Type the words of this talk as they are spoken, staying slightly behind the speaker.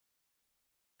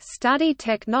Study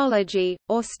technology,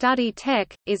 or study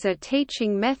tech, is a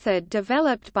teaching method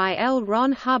developed by L.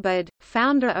 Ron Hubbard,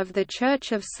 founder of the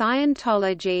Church of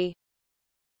Scientology.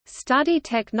 Study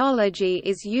technology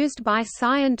is used by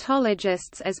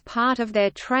Scientologists as part of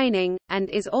their training, and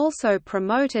is also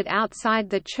promoted outside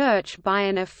the Church by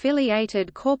an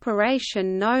affiliated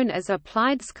corporation known as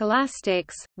Applied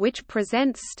Scholastics, which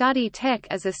presents study tech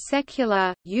as a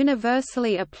secular,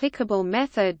 universally applicable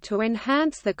method to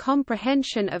enhance the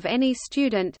comprehension of any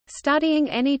student, studying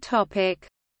any topic.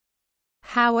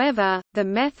 However, the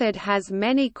method has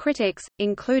many critics,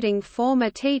 including former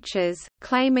teachers,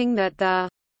 claiming that the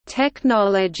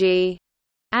technology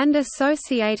and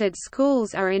associated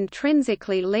schools are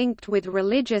intrinsically linked with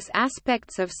religious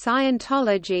aspects of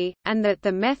Scientology, and that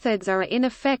the methods are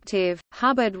ineffective.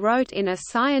 Hubbard wrote in a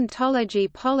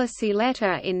Scientology policy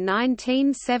letter in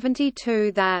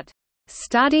 1972 that,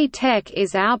 "Study tech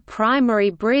is our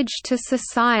primary bridge to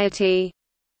society."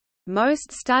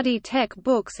 Most study tech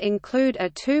books include a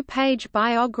 2-page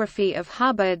biography of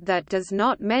Hubbard that does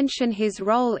not mention his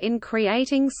role in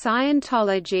creating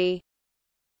Scientology.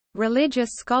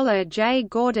 Religious scholar J.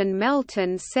 Gordon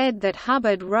Melton said that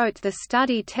Hubbard wrote the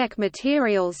study tech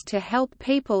materials to help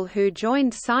people who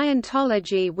joined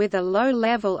Scientology with a low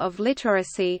level of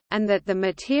literacy, and that the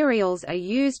materials are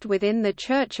used within the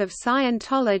Church of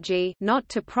Scientology not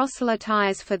to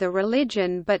proselytize for the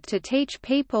religion but to teach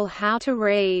people how to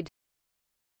read.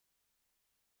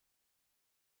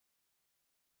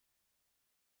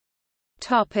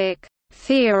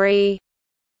 Theory.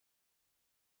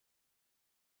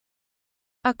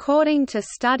 According to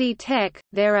study tech,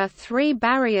 there are 3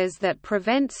 barriers that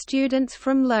prevent students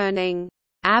from learning: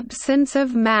 absence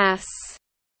of mass,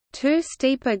 too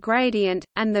steep a gradient,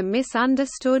 and the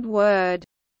misunderstood word.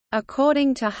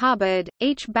 According to Hubbard,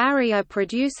 each barrier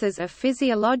produces a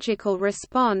physiological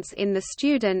response in the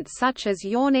student, such as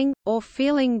yawning, or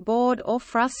feeling bored or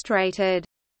frustrated.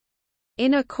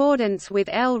 In accordance with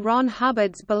L. Ron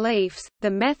Hubbard's beliefs,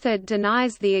 the method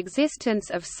denies the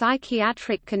existence of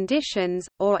psychiatric conditions,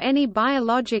 or any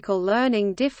biological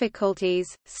learning difficulties.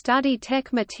 Study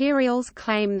tech materials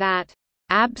claim that,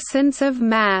 absence of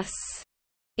mass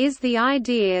is the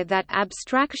idea that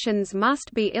abstractions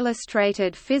must be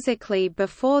illustrated physically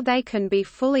before they can be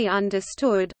fully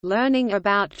understood. Learning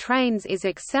about trains is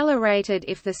accelerated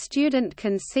if the student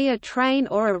can see a train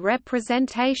or a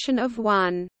representation of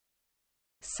one.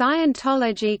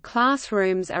 Scientology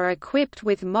classrooms are equipped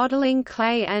with modeling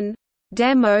clay and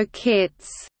demo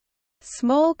kits,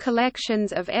 small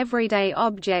collections of everyday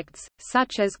objects,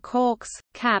 such as corks,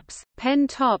 caps, pen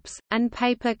tops, and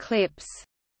paper clips.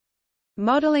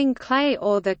 Modeling clay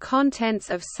or the contents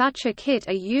of such a kit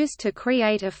are used to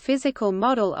create a physical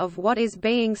model of what is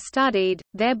being studied,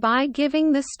 thereby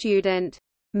giving the student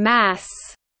mass.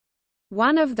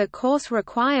 One of the course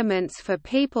requirements for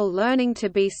people learning to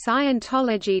be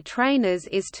Scientology trainers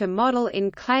is to model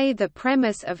in clay the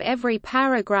premise of every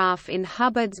paragraph in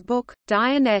Hubbard's book,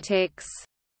 Dianetics.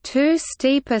 Too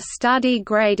steep a study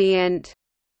gradient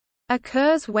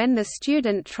occurs when the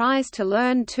student tries to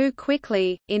learn too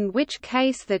quickly, in which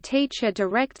case the teacher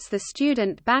directs the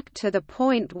student back to the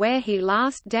point where he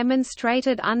last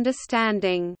demonstrated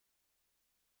understanding.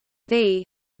 The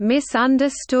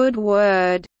misunderstood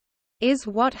word is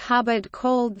what Hubbard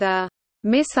called the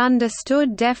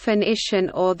misunderstood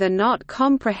definition, or the not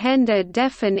comprehended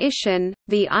definition,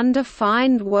 the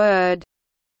undefined word.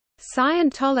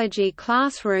 Scientology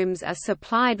classrooms are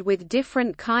supplied with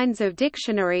different kinds of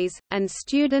dictionaries, and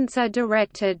students are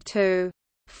directed to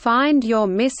find your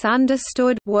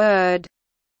misunderstood word.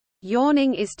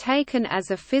 Yawning is taken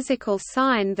as a physical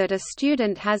sign that a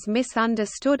student has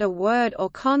misunderstood a word or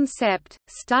concept.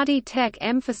 Study tech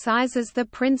emphasizes the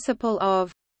principle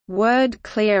of word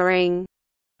clearing,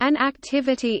 an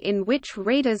activity in which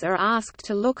readers are asked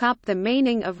to look up the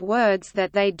meaning of words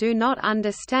that they do not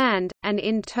understand, and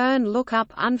in turn look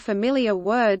up unfamiliar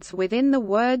words within the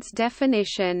word's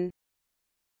definition.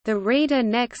 The reader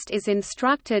next is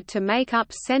instructed to make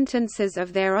up sentences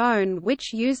of their own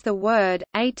which use the word.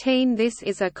 18 This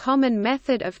is a common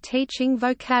method of teaching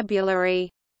vocabulary.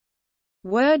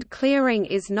 Word clearing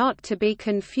is not to be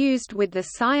confused with the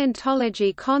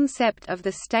Scientology concept of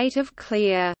the state of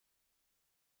clear.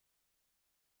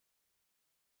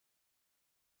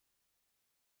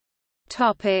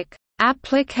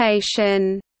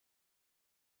 Application.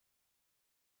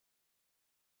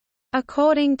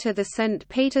 According to the St.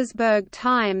 Petersburg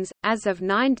Times, as of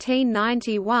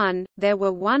 1991, there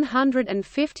were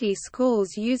 150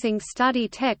 schools using study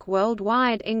tech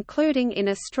worldwide, including in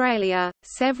Australia,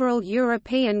 several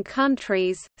European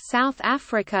countries, South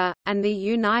Africa, and the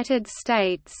United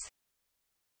States.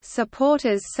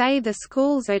 Supporters say the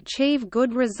schools achieve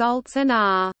good results and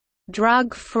are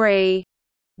drug-free,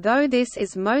 though this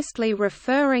is mostly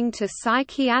referring to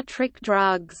psychiatric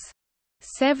drugs.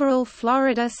 Several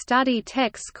Florida study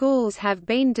tech schools have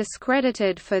been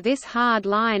discredited for this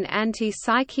hard-line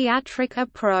anti-psychiatric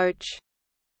approach.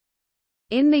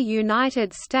 In the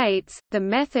United States, the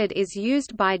method is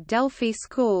used by Delphi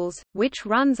Schools, which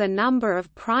runs a number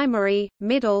of primary,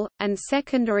 middle, and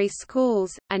secondary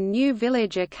schools, and New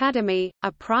Village Academy,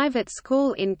 a private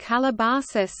school in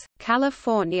Calabasas,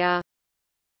 California.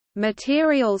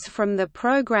 Materials from the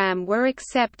program were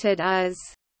accepted as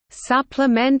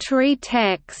supplementary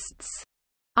texts,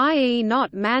 i.e.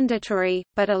 not mandatory,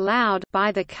 but allowed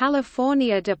by the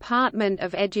California Department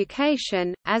of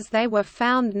Education, as they were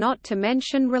found not to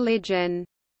mention religion.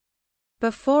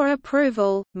 Before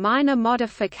approval, minor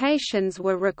modifications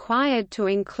were required to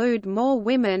include more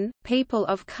women, people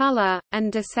of color,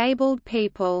 and disabled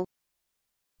people.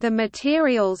 The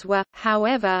materials were,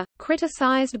 however,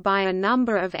 criticized by a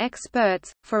number of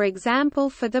experts, for example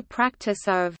for the practice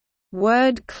of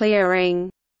word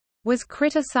clearing was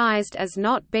criticized as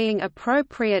not being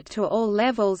appropriate to all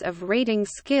levels of reading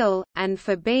skill, and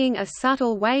for being a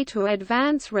subtle way to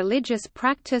advance religious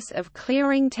practice of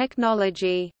clearing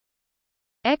technology.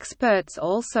 Experts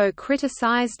also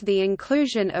criticized the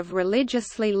inclusion of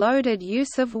religiously loaded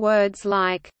use of words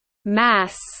like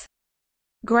mass,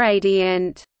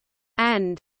 gradient,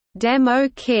 and demo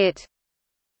kit.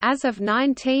 As of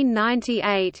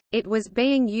 1998, it was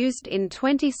being used in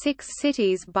 26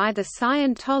 cities by the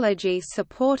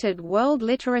Scientology-supported World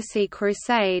Literacy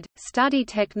Crusade. Study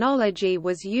technology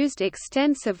was used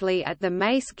extensively at the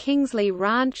Mace Kingsley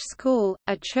Ranch School,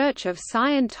 a Church of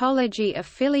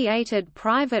Scientology-affiliated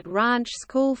private ranch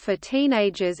school for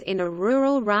teenagers in a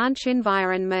rural ranch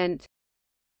environment.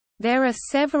 There are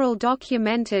several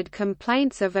documented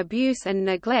complaints of abuse and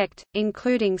neglect,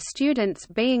 including students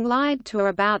being lied to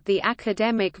about the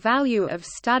academic value of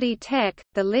study tech.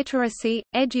 The Literacy,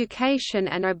 Education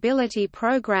and Ability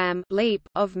Program (LEAP)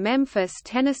 of Memphis,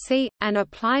 Tennessee, an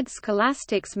Applied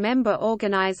Scholastics member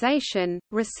organization,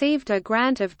 received a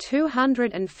grant of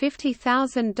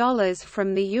 $250,000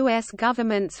 from the U.S.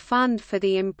 government's Fund for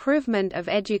the Improvement of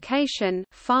Education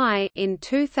in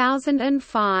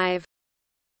 2005.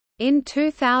 In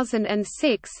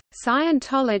 2006,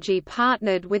 Scientology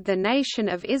partnered with the Nation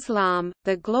of Islam,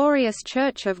 the Glorious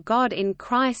Church of God in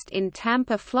Christ in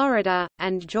Tampa, Florida,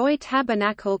 and Joy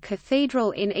Tabernacle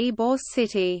Cathedral in Ybor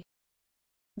City.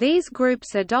 These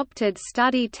groups adopted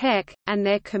study tech, and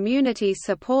their community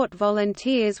support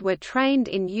volunteers were trained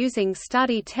in using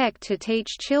study tech to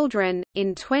teach children.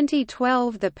 In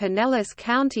 2012, the Pinellas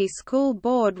County School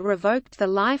Board revoked the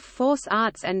Life Force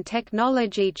Arts and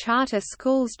Technology Charter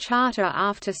Schools charter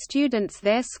after students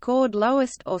there scored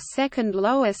lowest or second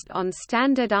lowest on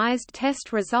standardized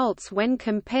test results when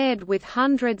compared with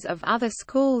hundreds of other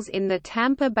schools in the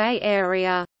Tampa Bay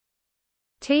area.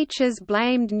 Teachers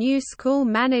blamed new school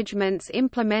management's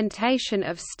implementation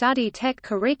of study tech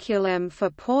curriculum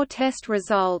for poor test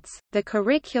results. The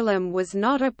curriculum was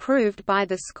not approved by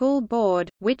the school board,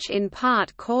 which in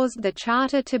part caused the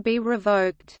charter to be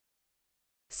revoked.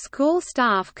 School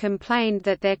staff complained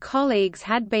that their colleagues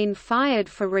had been fired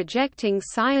for rejecting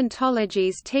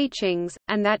Scientology's teachings,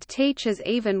 and that teachers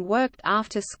even worked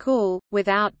after school,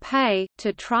 without pay,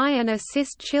 to try and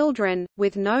assist children,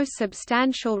 with no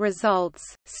substantial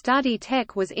results. Study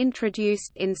tech was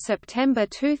introduced in September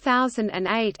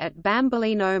 2008 at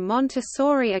Bambolino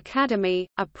Montessori Academy,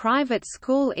 a private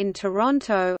school in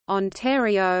Toronto,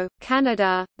 Ontario,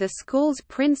 Canada. The school's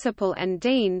principal and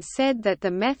dean said that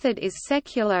the method is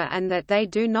secular and that they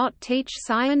do not teach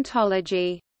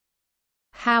Scientology.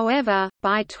 However,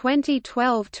 by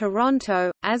 2012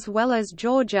 Toronto, as well as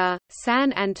Georgia,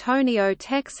 San Antonio,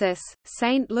 Texas,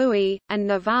 St. Louis, and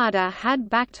Nevada had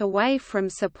backed away from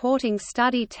supporting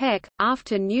study tech,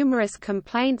 after numerous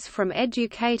complaints from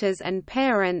educators and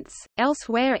parents.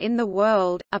 Elsewhere in the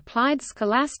world, Applied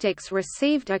Scholastics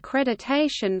received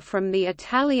accreditation from the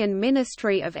Italian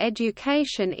Ministry of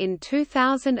Education in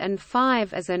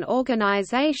 2005 as an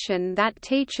organization that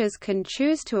teachers can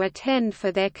choose to attend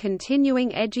for their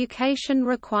continuing education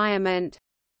requirement.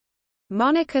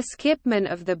 Monica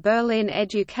Skipman of the Berlin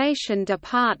Education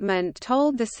Department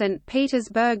told the St.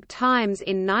 Petersburg Times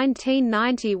in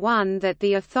 1991 that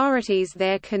the authorities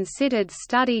there considered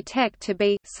study tech to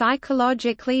be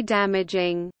psychologically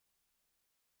damaging.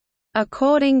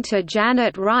 According to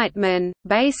Janet Reitman,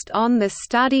 based on the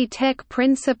study tech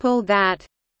principle that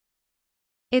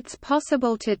It's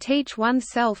possible to teach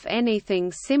oneself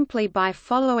anything simply by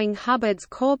following Hubbard's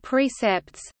core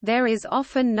precepts. There is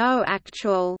often no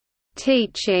actual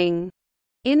teaching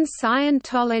in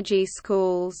Scientology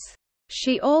schools.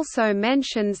 She also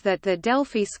mentions that the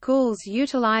Delphi schools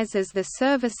utilizes the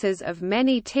services of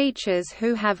many teachers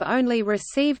who have only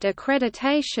received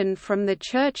accreditation from the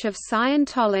Church of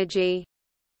Scientology.